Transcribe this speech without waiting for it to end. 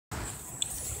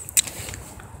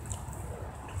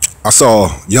I saw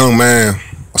a young man.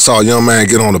 I saw a young man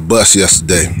get on the bus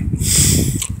yesterday.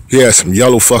 He had some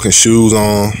yellow fucking shoes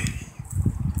on,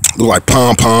 look like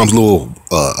pom poms, little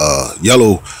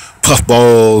yellow puff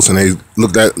balls, and they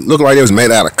looked like they was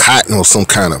made out of cotton or some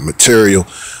kind of material.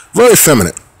 Very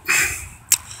feminine.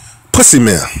 Pussy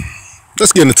men.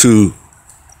 Let's get into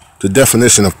the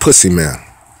definition of pussy men.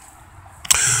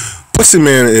 Pussy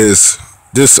men is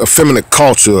this effeminate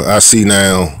culture I see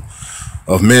now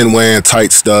of men wearing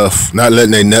tight stuff, not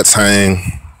letting their nuts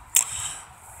hang,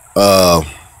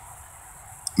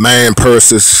 man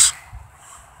purses,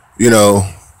 you know,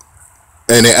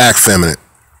 and they act feminine.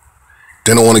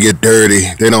 They don't want to get dirty.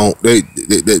 They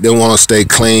want to stay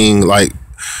clean, like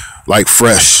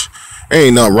fresh.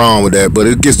 Ain't nothing wrong with that, but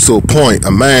it gets to a point.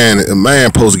 A man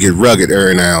supposed to get rugged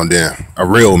every now and then, a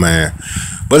real man.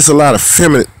 But it's a lot of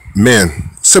feminine men,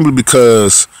 simply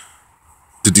because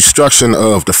the destruction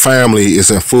of the family is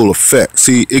in full effect.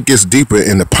 See, it gets deeper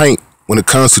in the paint when it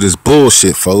comes to this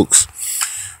bullshit, folks.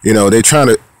 You know, they trying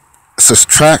to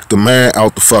subtract the man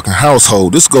out the fucking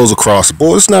household. This goes across the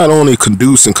board. It's not only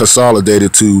conduced and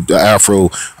consolidated to the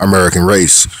Afro-American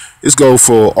race. It's go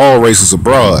for all races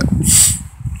abroad.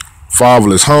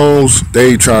 Fatherless homes,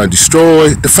 they try to destroy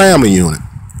the family unit.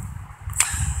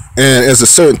 And at a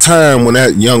certain time, when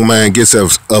that young man gets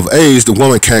of age, the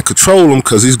woman can't control him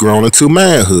because he's grown into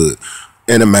manhood.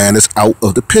 And the man is out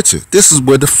of the picture. This is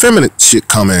where the feminine shit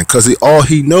come in, because all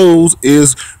he knows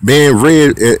is being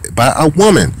read by a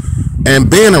woman and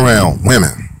being around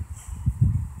women.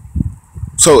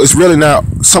 So it's really not,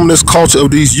 some of this culture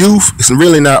of these youth, it's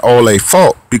really not all their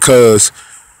fault, because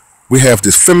we have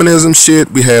this feminism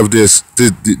shit. We have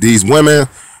these women,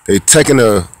 they taking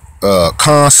a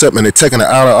concept and they taking the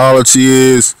ideology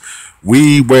is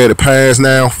we wear the pants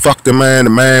now, fuck the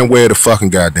man wear the fucking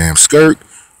goddamn skirt.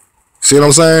 See what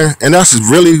I'm saying? And that's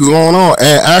really going on.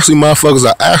 And actually, motherfuckers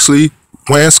are actually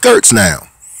wearing skirts now.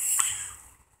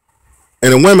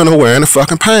 And the women are wearing the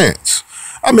fucking pants.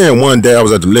 I mean, one day I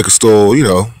was at the liquor store, you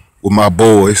know, with my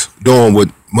boys, doing what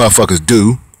motherfuckers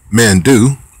do, men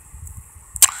do.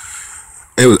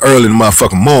 It was early in the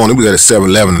motherfucking morning. We was at a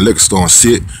 7-Eleven, the liquor store and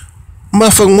shit.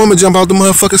 Motherfucking woman jump out the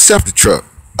motherfucking septic truck.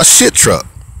 A shit truck.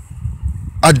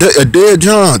 A dead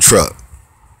John truck.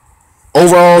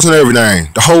 Overalls and everything.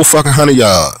 The whole fucking 100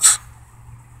 yards.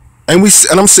 And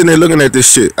I'm sitting there looking at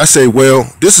this shit. I say, well,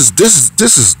 this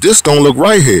don't look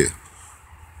right here.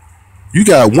 You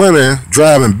got women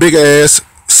driving big ass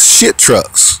shit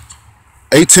trucks.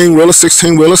 18-wheeler,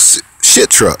 16-wheeler shit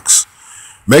trucks.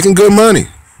 Making good money.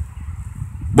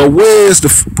 But where's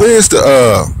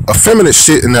the effeminate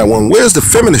shit in that one? Where's the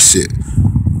feminine shit?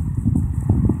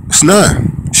 It's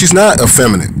none. She's not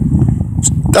effeminate.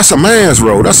 That's a man's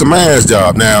role. That's a man's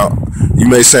job. Now, you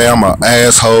may say I'm an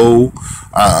asshole.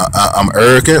 I'm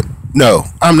arrogant. No,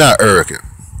 I'm not arrogant.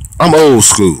 I'm old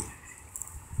school.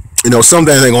 You know, some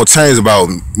things ain't gonna change about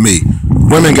me.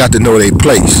 Women got to know their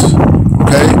place.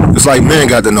 Okay? It's like men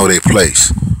got to know their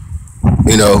place.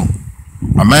 You know,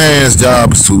 a man's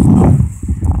job is to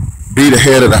be the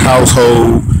head of the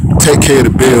household, take care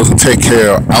of the bills, and take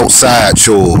care of outside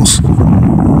chores.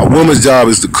 A woman's job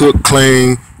is to cook,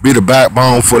 clean, be the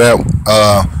backbone for that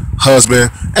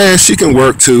husband, and she can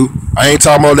work too. I ain't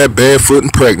talking about that barefoot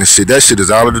and pregnant shit. That shit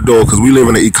is out of the door, because we live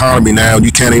in an economy now,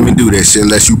 you can't even do that shit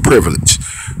unless you privileged.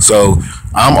 So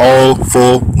I'm all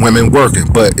for women working,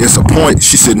 but it's a point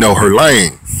she should know her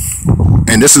lane.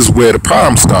 And this is where the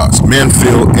problem starts. Men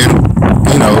feel,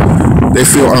 they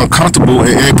feel uncomfortable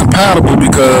and incompatible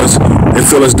because they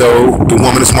feel as though the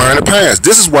woman is wearing the pants.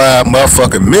 This is why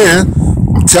motherfucking men,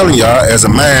 I'm telling y'all, as a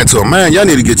man to a man, y'all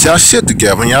need to get y'all shit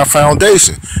together and y'all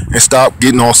foundation and stop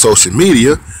getting on social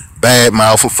media bad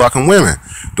mouthing fucking women.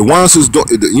 The ones who's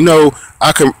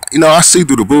I see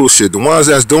through the bullshit. The ones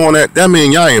that's doing that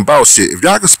mean y'all ain't about shit. If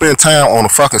y'all can spend time on a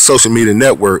fucking social media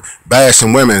network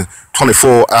bashing women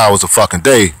 24 hours a fucking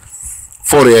day,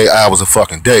 48 hours a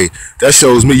fucking day, that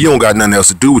shows me you don't got nothing else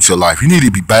to do with your life. You need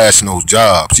to be bashing those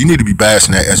jobs. You need to be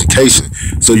bashing that education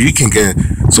so you can get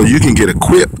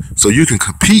equipped, so you can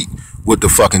compete with the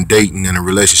fucking dating and the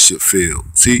relationship field.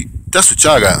 See, that's what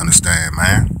y'all gotta understand,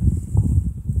 man.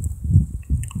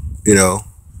 You know,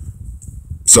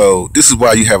 so this is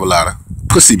why you have a lot of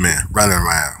pussy men running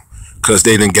around, because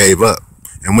they done gave up.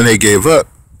 And when they gave up,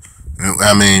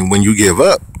 I mean, when you give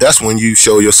up, that's when you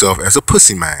show yourself as a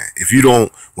pussy man. If you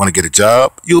don't want to get a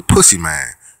job, you're a pussy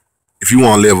man. If you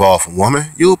want to live off a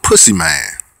woman, you're a pussy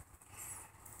man.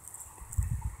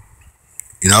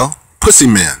 You know, pussy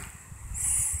men.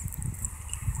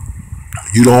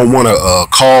 You don't want to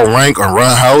call rank or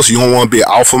run house. You don't want to be an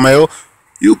alpha male.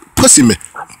 You pussy man.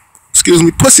 Excuse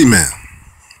me, pussy man.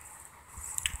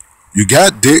 You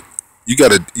got dick. You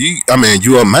got I mean,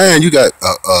 you're a man. You got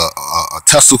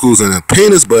testicles and a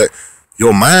penis, but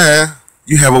your mind,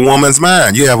 you have a woman's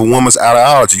mind. You have a woman's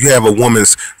ideology. You have a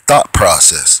woman's thought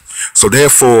process. So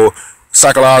therefore,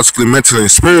 psychologically, mentally,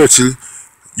 and spiritually,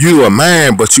 you are a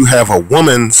man, but you have a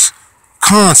woman's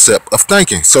concept of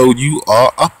thinking. So you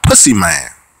are a pussy man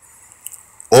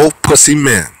or pussy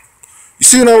men. You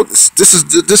see, this is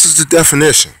the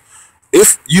definition.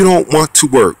 If you don't want to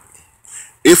work,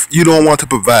 if you don't want to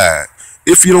provide,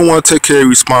 if you don't want to take care of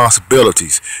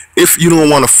responsibilities, if you don't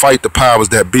want to fight the powers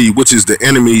that be, which is the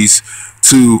enemies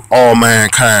to all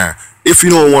mankind, if you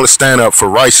don't want to stand up for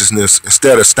righteousness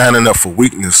instead of standing up for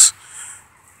weakness,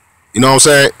 you know what I'm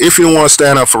saying? If you don't want to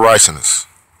stand up for righteousness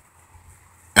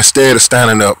instead of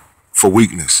standing up for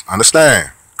weakness,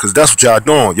 understand? Because that's what y'all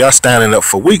doing. Y'all standing up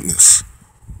for weakness.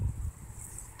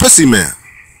 Pussy men.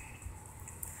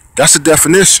 That's the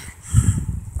definition.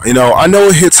 I know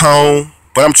it hits home,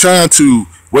 but I'm trying to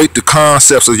wake the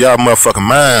concepts of y'all motherfucking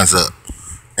minds up.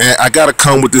 And I gotta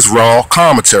come with this raw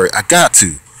commentary. I got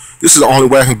to. This is the only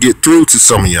way I can get through to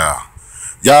some of y'all.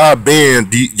 Y'all being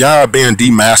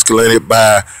demasculated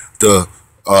by the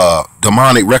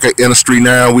demonic record industry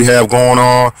now we have going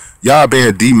on. Y'all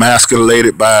being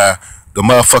demasculated by the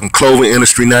motherfucking clothing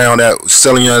industry now that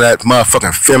selling you that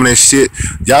motherfucking feminine shit.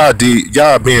 Y'all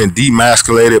being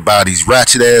demasculated by these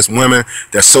ratchet ass women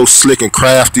that's so slick and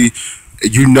crafty.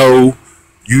 You know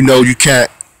you can't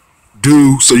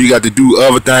do, so you got to do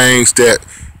other things that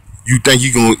you think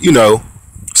you can,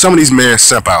 some of these men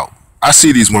simp out. I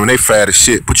see these women, they fat as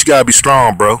shit, but you gotta be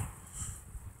strong, bro.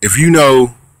 If you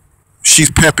know she's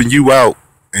pimping you out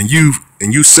and you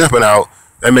simping out,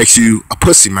 that makes you a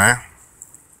pussy, man.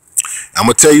 I'm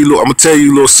gonna tell you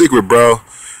a little secret, bro.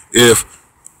 If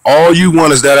all you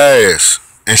want is that ass,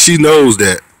 and she knows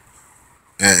that,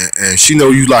 and she know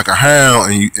you like a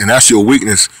hound, and that's your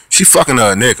weakness, she fucking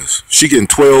other niggas. She getting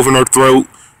 12 in her throat,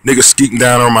 niggas skeeting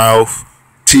down her mouth,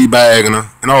 teabagging her,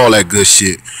 and all that good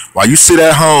shit. While you sit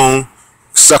at home,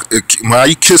 while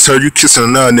you kiss her, you kissing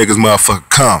another nigga's motherfucker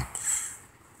cum.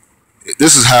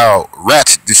 This is how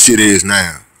ratchet this shit is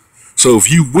now. So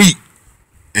if you weak,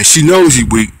 and she knows you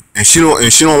weak, and she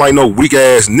don't like no weak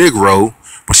ass Negro,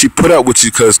 but she put up with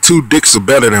you because 2 dicks are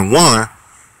better than 1.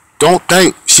 Don't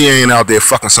think she ain't out there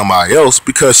fucking somebody else,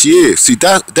 because she is. See,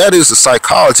 that is the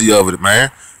psychology of it,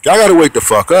 man. Y'all gotta wake the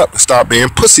fuck up and stop being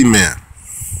pussy men.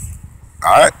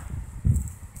 Alright?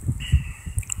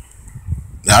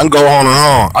 Now I can go on and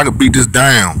on. I can beat this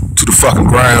down to the fucking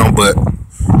ground, but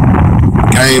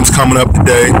game's coming up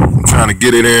today. I'm trying to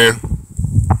get it in.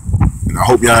 And I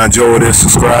hope y'all enjoy this.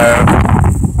 Subscribe.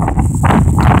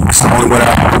 It's the only way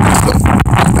I can get this stuff.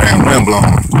 Damn wind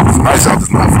blowing. It's nice out this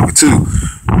motherfucker too.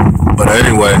 But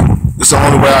anyway, it's the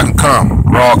only way I can come.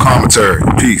 Raw commentary.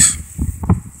 Peace.